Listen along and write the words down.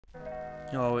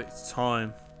Oh, it's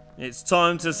time. It's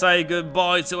time to say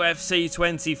goodbye to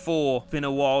FC24. Been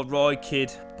a wild ride,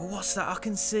 kid. But what's that I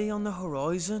can see on the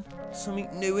horizon? Something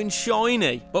new and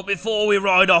shiny. But before we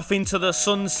ride off into the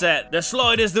sunset, the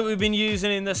sliders that we've been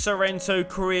using in the Sorrento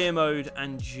career mode,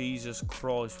 and Jesus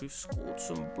Christ, we've scored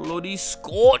some bloody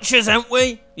scorchers, haven't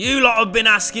we? You lot have been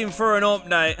asking for an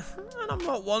update. And I'm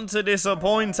not one to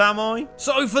disappoint, am I?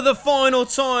 So for the final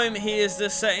time, here's the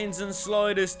settings and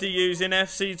sliders to use in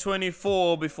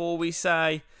FC24 before we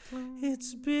say,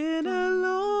 it's been a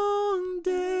long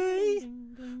day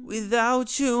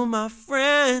without you, my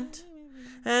friend,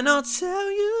 and I'll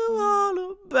tell you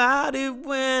all about it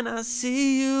when I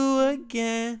see you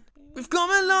again. We've come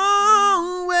a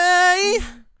long way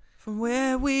from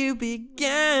where we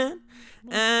began,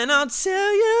 and I'll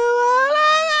tell you all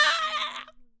about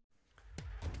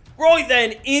it. Right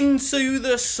then, into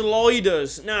the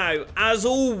sliders. Now, as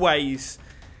always,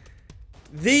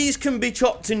 these can be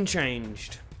chopped and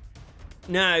changed.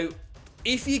 Now,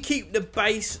 if you keep the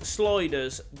base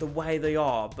sliders the way they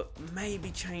are, but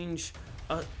maybe change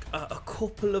a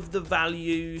couple of the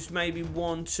values, maybe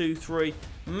 1, 2, 3,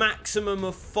 maximum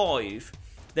of 5,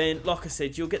 then, like I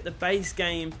said, you'll get the base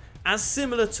game as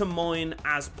similar to mine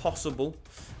as possible.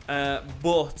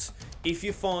 But if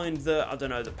you find that, I don't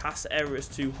know, the pass error is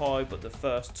too high, but the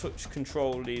first touch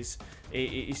control is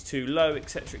too low,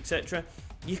 etc., etc.,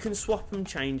 you can swap and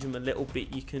change them a little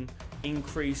bit. You can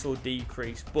increase or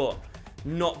decrease, but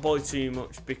not by too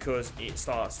much, because it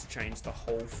starts to change the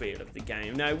whole feel of the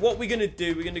game. Now, what we're going to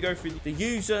do, we're going to go through the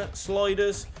user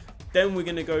sliders, then we're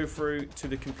going to go through to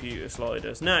the computer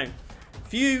sliders. Now,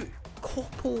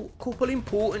 couple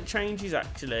important changes,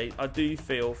 actually, I do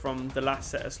feel, from the last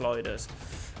set of sliders.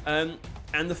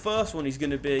 And the first one is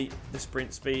going to be the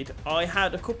sprint speed. I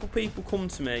had a couple people come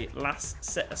to me last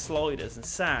set of sliders and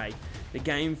say the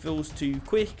game feels too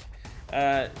quick,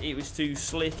 it was too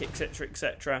slick, etc.,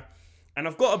 etc. And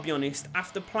I've got to be honest,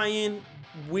 after playing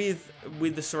with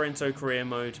the Sorrento career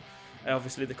mode,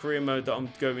 obviously the career mode that I'm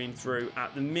going through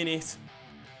at the minute,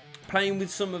 playing with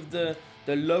some of the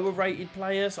lower rated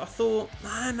players, I thought,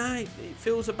 no, it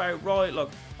feels about right. Like,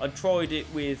 I tried it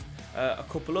with a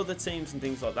couple other teams and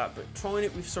things like that, but trying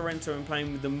it with Sorrento and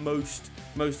playing with the most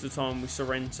of the time with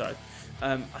Sorrento,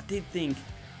 I did think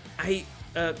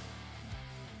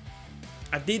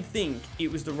it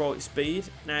was the right speed.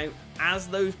 Now, as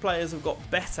those players have got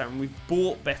better and we've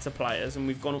bought better players and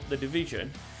we've gone up the division,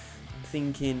 I'm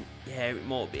thinking, yeah, it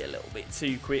might be a little bit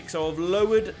too quick. So I've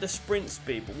lowered the sprint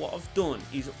speed, but what I've done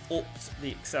is upped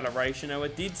the acceleration. Now, I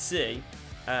did see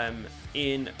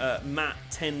in Matt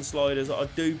 10 sliders, I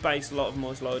do base a lot of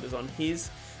my sliders on his,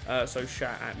 so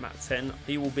shout out Matt 10.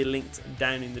 He will be linked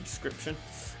down in the description.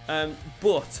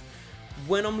 But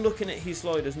when I'm looking at his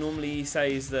sliders, normally he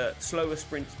says that slower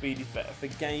sprint speed is better for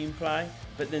gameplay,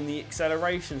 but then the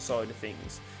acceleration side of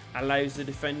things allows the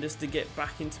defenders to get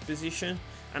back into position.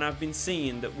 And I've been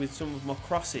seeing that with some of my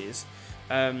crosses,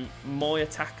 my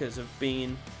attackers have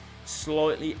been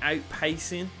slightly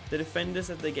outpacing the defenders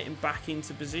as they're getting back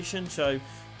into position. So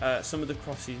some of the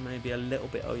crosses may be a little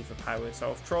bit overpowered.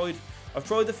 So I've tried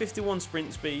the 51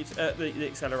 sprint speed, the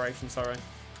acceleration, sorry.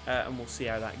 And we'll see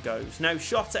how that goes. Now,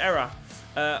 shot error,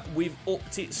 we've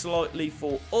upped it slightly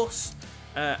for us,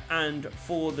 and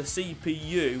for the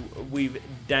CPU, we've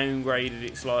downgraded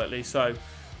it slightly. So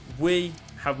we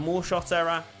have more shot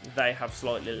error, they have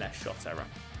slightly less shot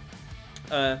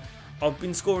error. I've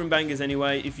been scoring bangers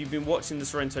anyway. If you've been watching the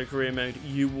Sorrento career mode,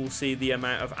 you will see the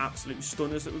amount of absolute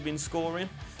stunners that we've been scoring.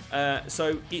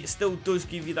 So it still does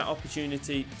give you that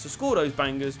opportunity to score those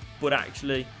bangers, but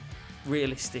actually,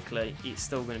 realistically, it's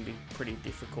still going to be pretty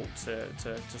difficult to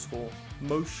score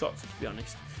most shots, to be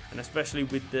honest. And especially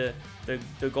with the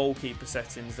goalkeeper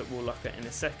settings that we'll look at in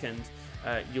a second,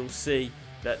 you'll see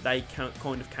that they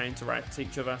kind of counteract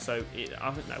each other. So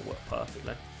I think they work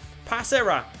perfectly. Pass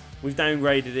error, we've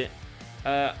downgraded it.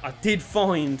 I did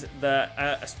find that,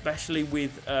 especially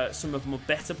with some of my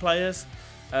better players,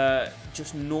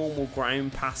 just normal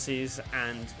ground passes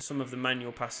and some of the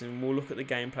manual passes, and we'll look at the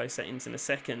gameplay settings in a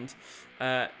second,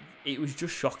 it was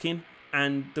just shocking,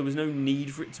 and there was no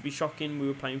need for it to be shocking. We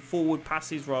were playing forward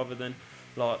passes rather than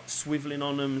like swiveling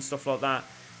on them and stuff like that,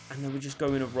 and they were just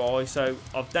going awry. So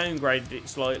I've downgraded it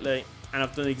slightly, and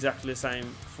I've done exactly the same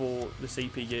for the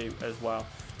CPU as well,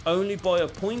 only by a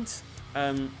point,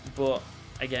 but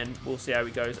again, we'll see how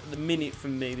it goes. At the minute, for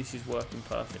me, this is working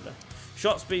perfectly.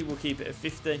 Shot speed, we'll keep it at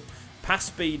 50. Pass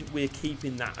speed, we're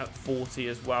keeping that at 40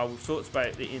 as well. We've talked about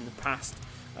it in the past.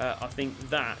 I think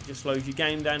that just slows your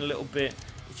game down a little bit.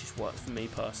 It just works for me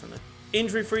personally.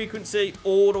 Injury frequency,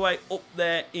 all the way up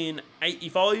there in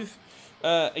 85.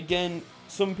 Again,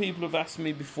 some people have asked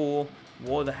me before,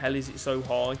 why the hell is it so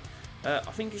high?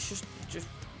 I think it's just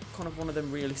kind of one of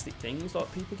them realistic things.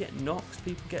 Like, people get knocks,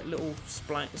 people get little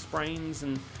sprains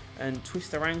and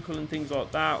twist their ankle and things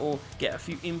like that, or get a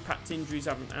few impact injuries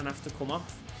and have to come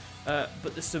off.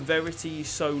 But the severity is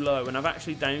so low, and I've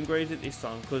actually downgraded this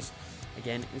time because,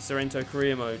 again, in Sorrento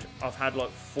career mode, I've had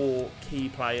like 4 key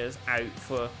players out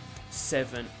for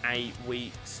 7-8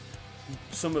 weeks,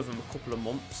 some of them a couple of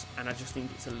months, and I just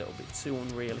think it's a little bit too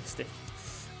unrealistic.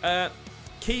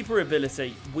 Keeper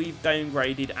ability, we've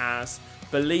downgraded as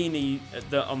Bellini,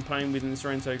 that I'm playing with in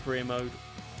Sorrento career mode.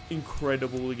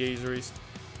 Incredible the geezer is,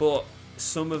 but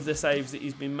some of the saves that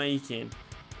he's been making,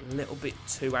 a little bit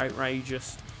too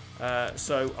outrageous.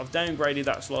 So I've downgraded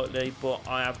that slightly, but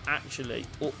I have actually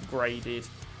upgraded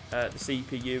the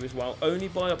CPU as well, only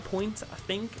by a point, I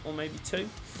think, or maybe 2.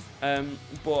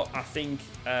 But I think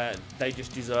they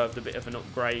just deserved a bit of an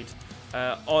upgrade.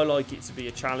 I like it to be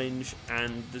a challenge,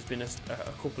 and there's been a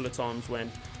couple of times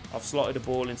when I've slotted a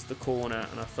ball into the corner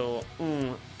and I thought,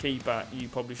 keeper, you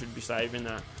probably should be saving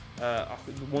that.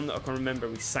 The one that I can remember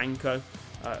is Sanko,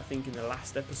 I think in the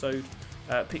last episode,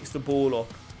 picks the ball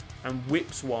up and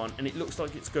whips one, and it looks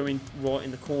like it's going right in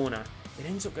the corner. It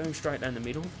ends up going straight down the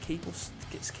middle.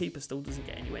 The keeper still doesn't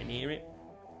get anywhere near it.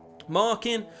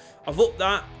 Marking, I've upped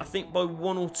that, I think, by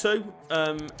 1 or 2,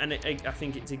 and I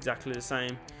think it's exactly the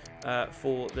same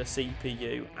for the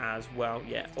CPU as well.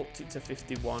 Yeah, upped it to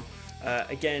 51.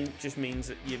 Again, just means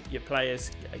that your players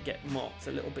get marked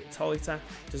a little bit tighter.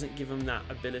 Doesn't give them that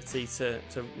ability to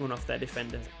run off their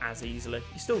defenders as easily.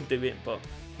 You still do it, but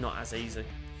not as easy.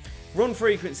 Run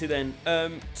frequency then,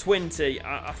 20.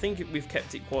 I think we've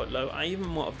kept it quite low. I even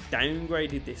might have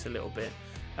downgraded this a little bit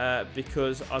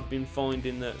because I've been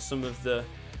finding that some of the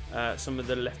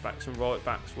left backs and right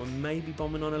backs were maybe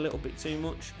bombing on a little bit too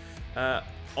much.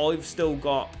 I've still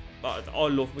got, I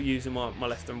love using my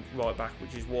left and right back,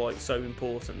 which is why it's so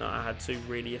important that I had 2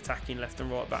 really attacking left and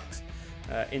right backs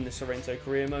in the Sorrento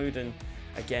career mode. And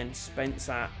again,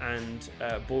 Spencer and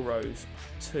Burrows,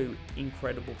 2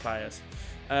 incredible players.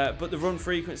 But the run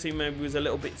frequency maybe was a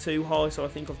little bit too high, so I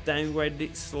think I've downgraded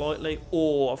it slightly,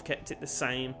 or I've kept it the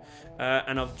same,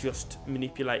 and I've just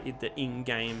manipulated the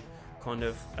in-game kind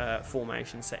of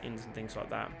formation settings and things like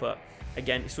that. But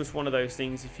again, it's just one of those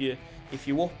things. If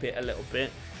you up it a little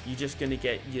bit, you're just going to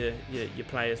get your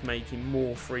players making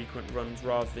more frequent runs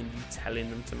rather than you telling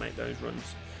them to make those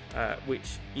runs,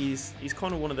 which is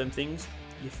kind of one of them things.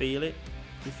 You feel it.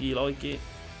 If you like it,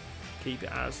 keep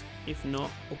it as. If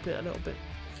not, up it a little bit.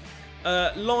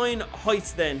 Line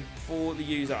height then for the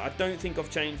user. I don't think I've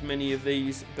changed many of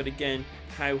these, but again,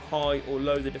 how high or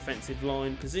low the defensive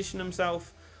line position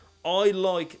themselves. I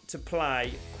like to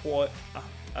play quite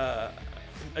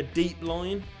a deep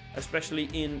line, especially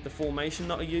in the formation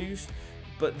that I use,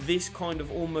 but this kind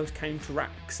of almost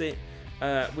counteracts it,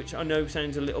 which I know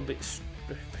sounds a little bit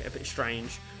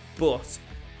strange, but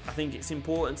I think it's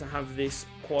important to have this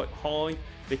quite high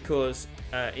because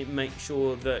it makes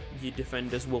sure that your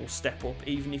defenders will step up.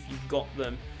 Even if you've got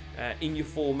them in your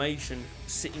formation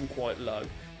sitting quite low,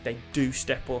 they do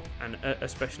step up, and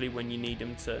especially when you need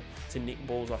them to nick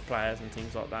balls off players and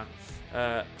things like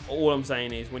that. All I'm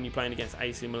saying is, when you're playing against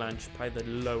AC Milan, just play the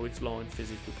lowest line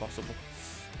physically possible.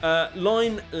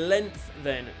 Line length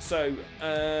then. So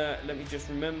let me just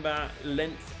remember,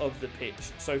 length of the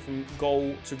pitch. So from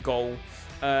goal to goal.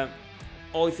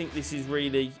 I think this is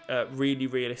really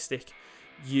realistic.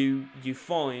 You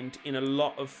find in a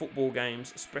lot of football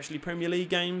games, especially Premier League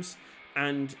games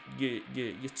and your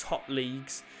top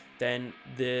leagues, then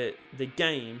the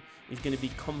game is going to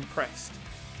be compressed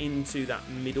into that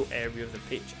middle area of the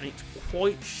pitch, and it's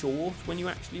quite short when you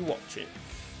actually watch it.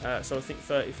 So I think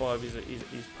 35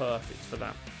 is perfect for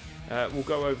that. We'll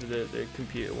go over the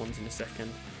computer ones in a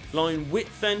second. Line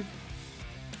width then.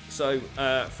 So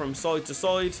from side to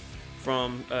side,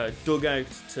 from dugout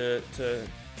to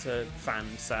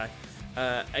fans, say.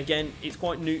 Again, it's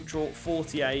quite neutral.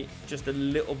 48, just a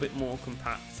little bit more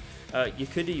compact. You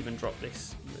could even drop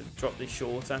this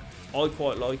shorter. I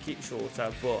quite like it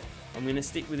shorter, but I'm going to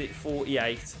stick with it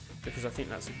 48 because I think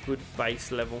that's a good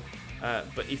base level.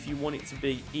 But if you want it to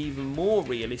be even more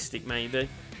realistic, maybe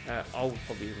I'll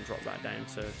probably even drop that down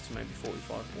to maybe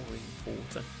 45 or even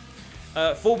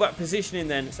 40. Fullback positioning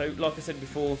then. So like I said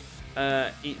before,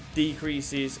 it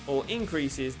decreases or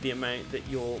increases the amount that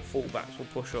your fullbacks will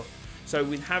push up. So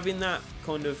with having that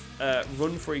kind of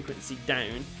run frequency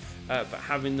down, but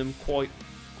having them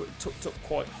tucked up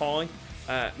quite high,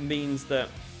 means that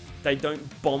they don't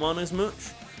bomb on as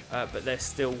much, but they're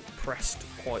still pressed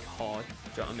quite high.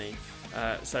 Do you know what I mean?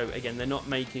 So again, they're not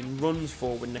making runs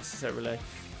forward necessarily,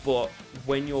 but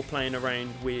when you're playing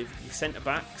around with your centre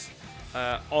backs,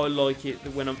 I like it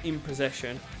that when I'm in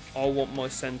possession, I want my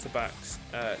centre backs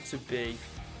to be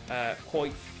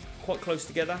quite close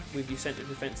together with your centre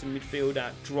defence and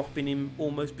midfielder dropping in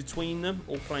almost between them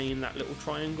or playing that little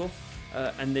triangle,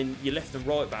 and then your left and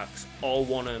right backs, I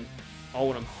want them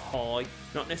high,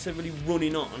 not necessarily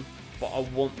running on, but I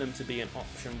want them to be an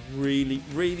option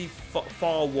really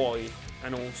far wide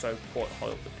and also quite high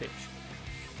up the pitch.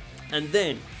 And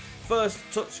then first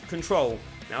touch control.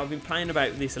 Now I've been playing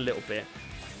about this a little bit.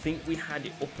 I think we had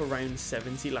it up around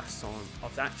 70 last time.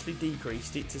 I've actually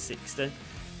decreased it to 60.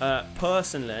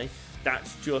 Personally,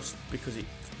 that's just because it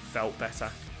felt better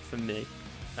for me.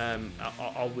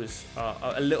 I was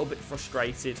a little bit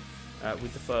frustrated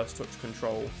with the first touch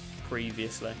control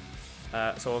previously,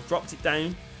 so I've dropped it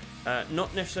down.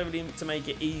 Not necessarily to make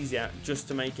it easier, just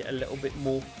to make it a little bit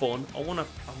more fun. I wanna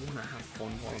have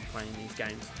fun while I'm playing these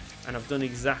games, and I've done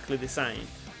exactly the same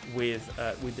with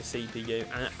the CPU,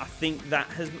 and I think that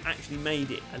has actually made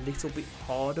it a little bit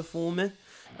harder for me,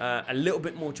 a little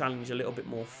bit more challenge, a little bit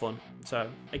more fun. So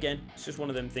again, it's just one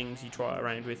of them things you try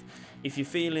around with. If you're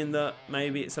feeling that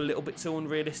maybe it's a little bit too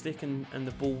unrealistic and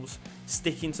the ball's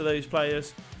sticking to those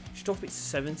players, just drop it to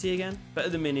 70 again. But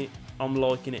at the minute, I'm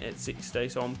liking it at 60,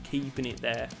 so I'm keeping it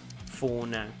there for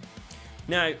now.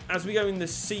 Now, as we go in the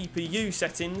CPU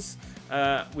settings,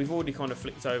 we've already kind of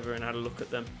flicked over and had a look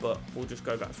at them, but we'll just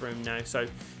go back through them now. So,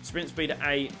 sprint speed at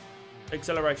 8,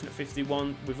 acceleration at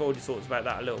 51, we've already talked about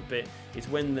that a little bit. It's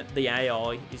when the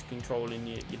AI is controlling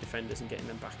your defenders and getting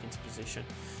them back into position.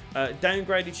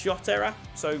 Downgraded shot error,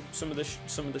 so some of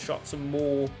the shots are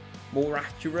more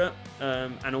accurate,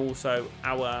 and also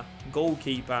our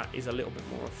goalkeeper is a little bit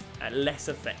less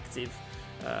effective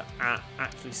at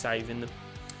actually saving them.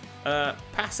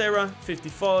 Pass error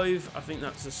 55. I think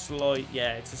that's a slight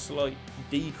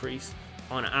decrease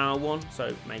on our one,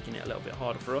 so making it a little bit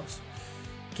harder for us.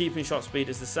 Keeping shot speed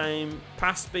is the same.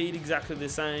 Pass speed exactly the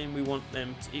same. We want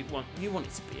them to. You want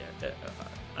it to be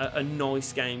a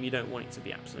nice game. You don't want it to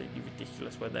be absolutely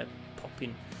ridiculous where they're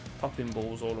popping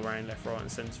balls all around left, right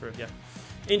and centre of you.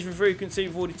 Injury frequency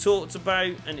we've already talked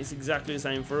about, and it's exactly the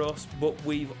same for us, but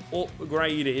we've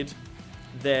upgraded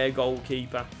their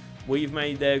goalkeeper. We've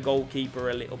made their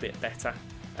goalkeeper a little bit better.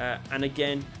 And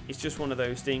again, it's just one of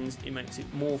those things. It makes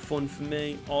it more fun for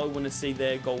me. I want to see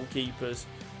their goalkeepers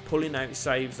pulling out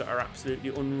saves that are absolutely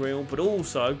unreal, but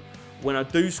also when I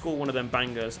do score one of them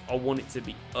bangers, I want it to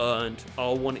be earned. I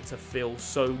want it to feel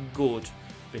so good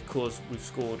because we've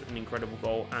scored an incredible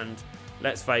goal. And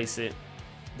let's face it,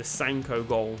 the Sanko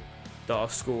goal that I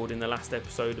scored in the last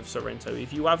episode of Sorrento,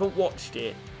 if you haven't watched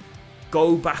it,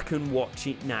 go back and watch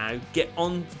it now. Get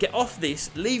off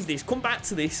this, leave this, come back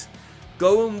to this,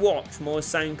 go and watch my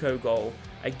Sanko goal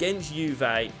against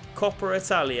Juve, Coppa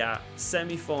Italia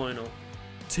semi-final,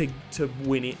 to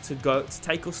win it, to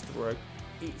take us through.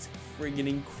 It's friggin'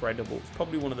 incredible. It's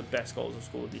probably one of the best goals I've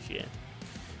scored this year.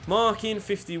 Marking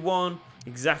 51,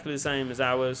 exactly the same as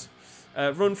ours.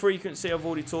 Run frequency, I've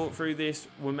already talked through this.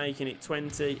 We're making it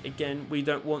 20. Again, we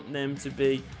don't want them to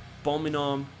be bombing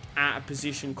on out of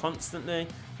position constantly.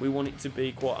 We want it to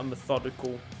be quite a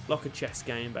methodical, like a chess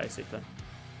game basically.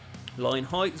 Line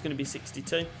height is going to be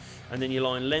 62, and then your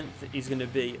line length is going to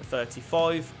be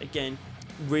 35. Again,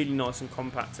 really nice and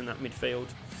compact in that midfield.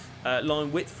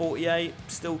 Line width 48,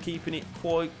 still keeping it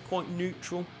quite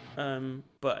neutral.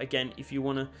 But again, if you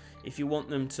want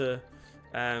them to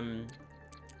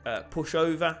push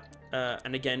over,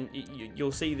 and again,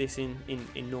 you'll see this in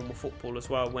normal football as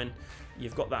well, when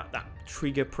you've got that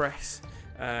trigger press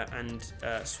and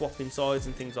swapping sides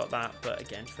and things like that. But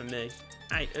again, for me,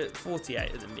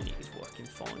 48 at the minute is working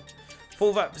fine.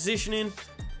 Fullback positioning,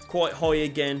 quite high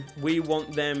again. We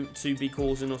want them to be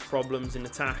causing us problems in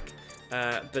attack,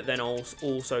 but then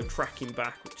also tracking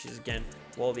back, which is again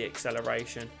while the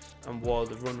acceleration and while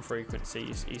the run frequency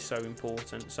is so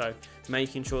important. So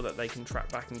making sure that they can track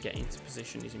back and get into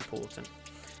position is important.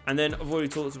 And then I've already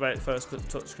talked about first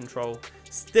touch control,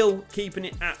 still keeping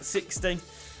it at 60.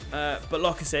 But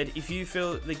like I said, if you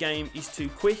feel that the game is too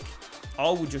quick, I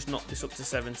would just knock this up to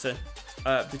 70.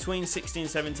 Between 60 and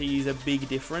 70 is a big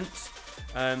difference,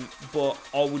 but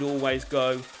I would always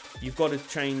go, you've got to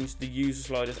change the user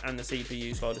sliders and the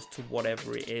CPU sliders to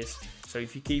whatever it is. So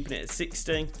if you're keeping it at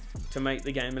 60 to make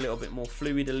the game a little bit more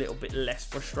fluid, a little bit less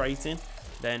frustrating,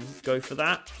 then go for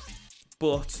that.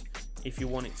 But if you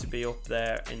want it to be up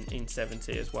there in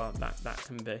 70 as well, that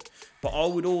can be. But I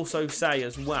would also say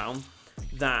as well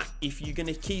that if you're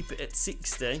going to keep it at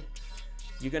 60,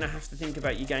 you're going to have to think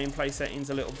about your gameplay settings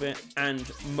a little bit,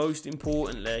 and most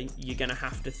importantly, you're going to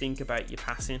have to think about your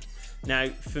passing. Now,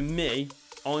 for me,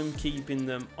 I'm keeping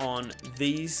them on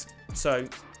these. So,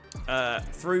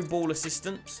 through ball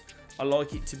assistance, I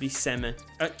like it to be semi.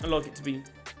 I like it to be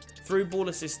through ball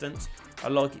assistance. I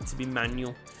like it to be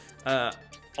manual.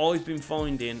 I've been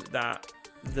finding that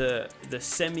the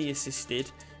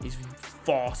semi-assisted is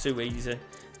far too easy,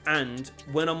 and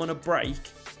when I'm on a break,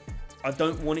 I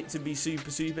don't want it to be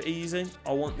super easy.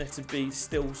 I want there to be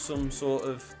still some sort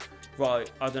of, right,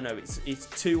 I don't know, it's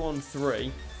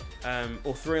 2-on-3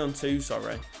 or 3-on-2,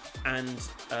 sorry, and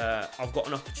I've got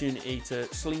an opportunity to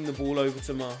sling the ball over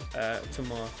to my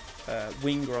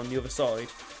winger on the other side.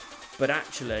 But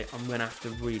actually, I'm going to have to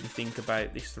really think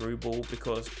about this through ball,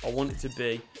 because I want it to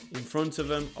be in front of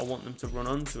them. I want them to run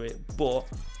onto it. But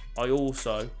I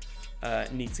also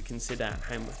need to consider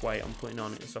how much weight I'm putting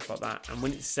on it and stuff like that. And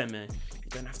when it's semi, you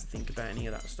don't have to think about any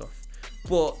of that stuff.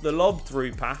 But the lob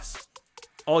through pass,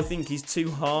 I think, is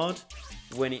too hard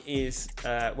when it is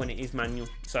manual.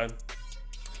 So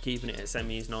keeping it at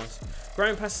semi is nice.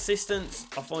 Ground pass assistance,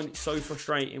 I find it so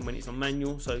frustrating when it's on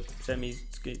manual. So semi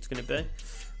it's going to be.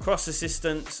 Cross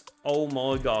assistance, oh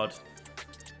my god.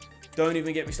 Don't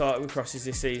even get me started with crosses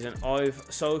this season. I've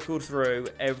cycled through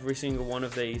every single one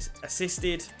of these.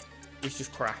 Assisted is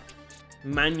just crap.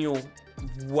 Manual,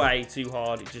 way too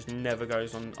hard. It just never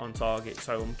goes on target.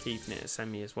 So I'm keeping it at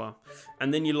semi as well.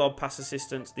 And then your lob pass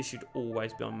assistance, this should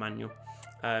always be on manual.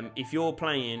 If you're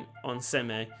playing on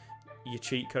semi, you're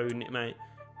cheat coding it, mate.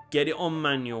 Get it on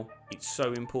manual. It's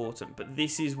so important. But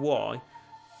this is why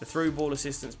the through ball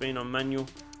assistance being on manual,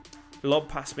 lob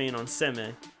pass being on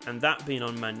semi, and that being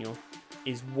on manual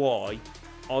is why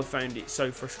I've found it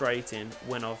so frustrating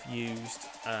when I've used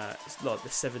like the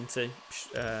 70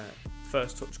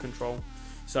 first touch control.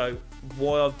 So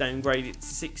why I've downgraded it to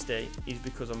 60 is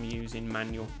because I'm using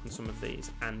manual on some of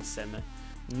these and semi.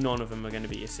 None of them are going to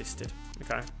be assisted,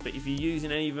 okay? But if you're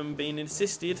using any of them being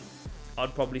assisted,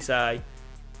 I'd probably say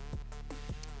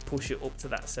push it up to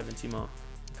that 70 mark,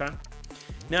 okay?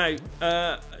 Now,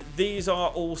 these are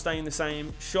all staying the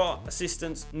same. Shot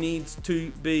assistance needs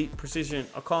to be precision.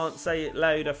 I can't say it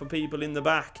louder for people in the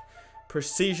back.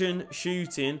 Precision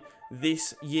shooting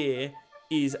this year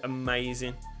is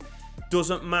amazing.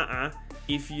 Doesn't matter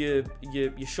if your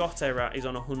shot error is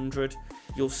on 100.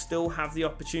 You'll still have the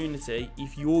opportunity,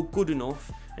 if you're good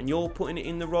enough and you're putting it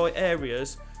in the right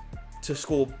areas, to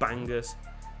score bangers.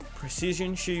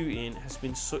 Precision shooting has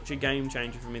been such a game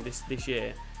changer for me this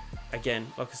year. Again,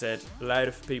 like I said,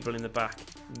 louder for people in the back,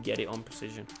 get it on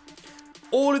precision.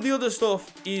 All of the other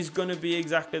stuff is going to be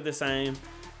exactly the same.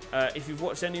 If you've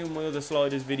watched any of my other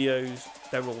sliders videos,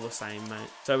 they're all the same, mate.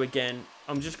 So again,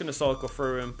 I'm just going to cycle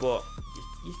through them, but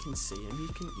you can see them.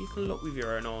 You can look with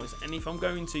your own eyes. And if I'm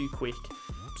going too quick,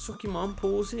 suck him on,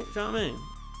 pause it. Do you know what I mean?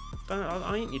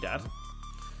 I ain't your dad.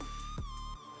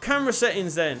 Camera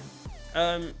settings then.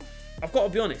 I've got to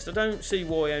be honest, I don't see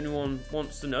why anyone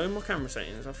wants to know my camera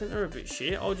settings. I think they're a bit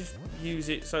shit. I'll just use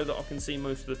it so that I can see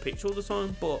most of the pitch all the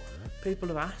time, but people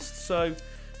have asked. So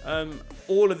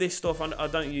all of this stuff I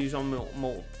don't use on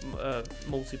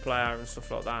multiplayer and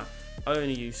stuff like that. I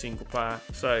only use single player.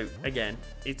 So again,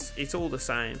 it's all the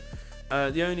same.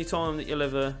 The only time that you'll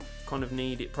ever kind of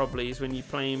need it probably is when you're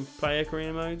playing player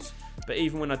career modes. But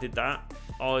even when I did that,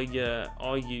 I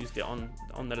used it on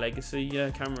the legacy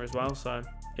camera as well. So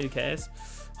who cares?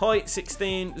 Height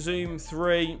 16, zoom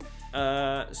 3,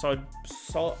 side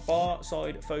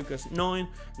focus 9,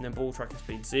 and then ball tracking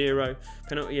speed 0.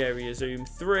 Penalty area zoom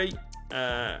 3,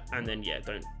 and then yeah,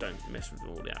 don't mess with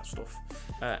all that stuff,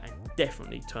 and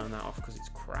definitely turn that off because it's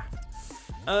crap.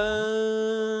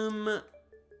 And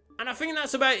I think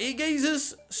that's about it,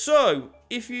 geezers. So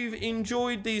if you've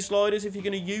enjoyed these sliders, if you're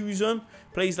going to use them,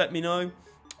 please let me know.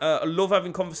 I love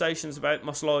having conversations about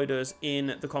my sliders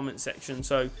in the comment section,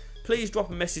 so please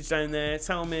drop a message down there.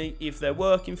 Tell me if they're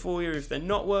working for you, if they're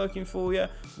not working for you.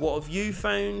 What have you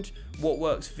found? What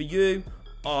works for you?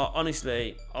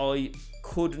 Honestly, I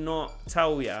could not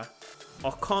tell you.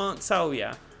 I can't tell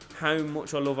you how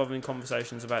much I love having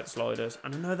conversations about sliders.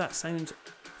 And I know that sounds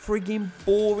frigging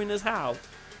boring as hell,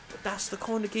 but that's the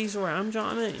kind of geezer I am, do you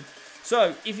know what I mean?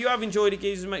 So, if you have enjoyed it,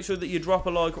 geezers, make sure that you drop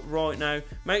a like right now.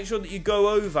 Make sure that you go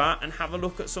over and have a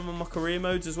look at some of my career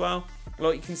modes as well.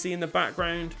 Like you can see in the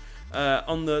background,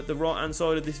 on the right-hand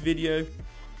side of this video,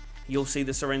 you'll see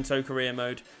the Sorrento career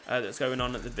mode that's going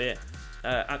on at the bit.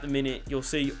 At the minute, you'll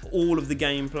see all of the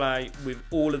gameplay with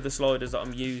all of the sliders that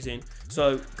I'm using.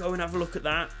 So go and have a look at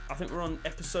that. I think we're on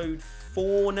episode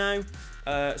 4 now.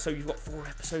 So you've got 4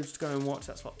 episodes to go and watch.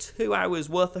 That's about 2 hours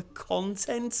worth of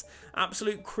content.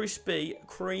 Absolute crispy,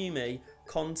 creamy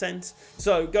content.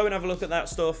 So go and have a look at that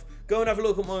stuff. Go and have a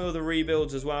look at my other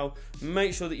rebuilds as well.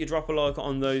 Make sure that you drop a like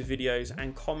on those videos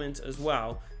and comment as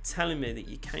well, telling me that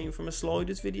you came from a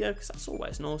sliders video, because that's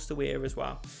always nice to hear as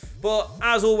well. But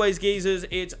as always, geezers,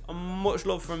 it's much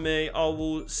love from me. I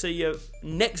will see you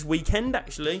next weekend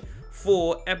actually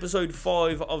for episode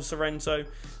 5 of Sorrento.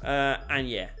 And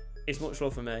yeah, it's much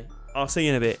love for me. I'll see you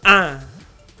in a bit.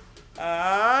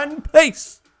 And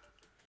peace.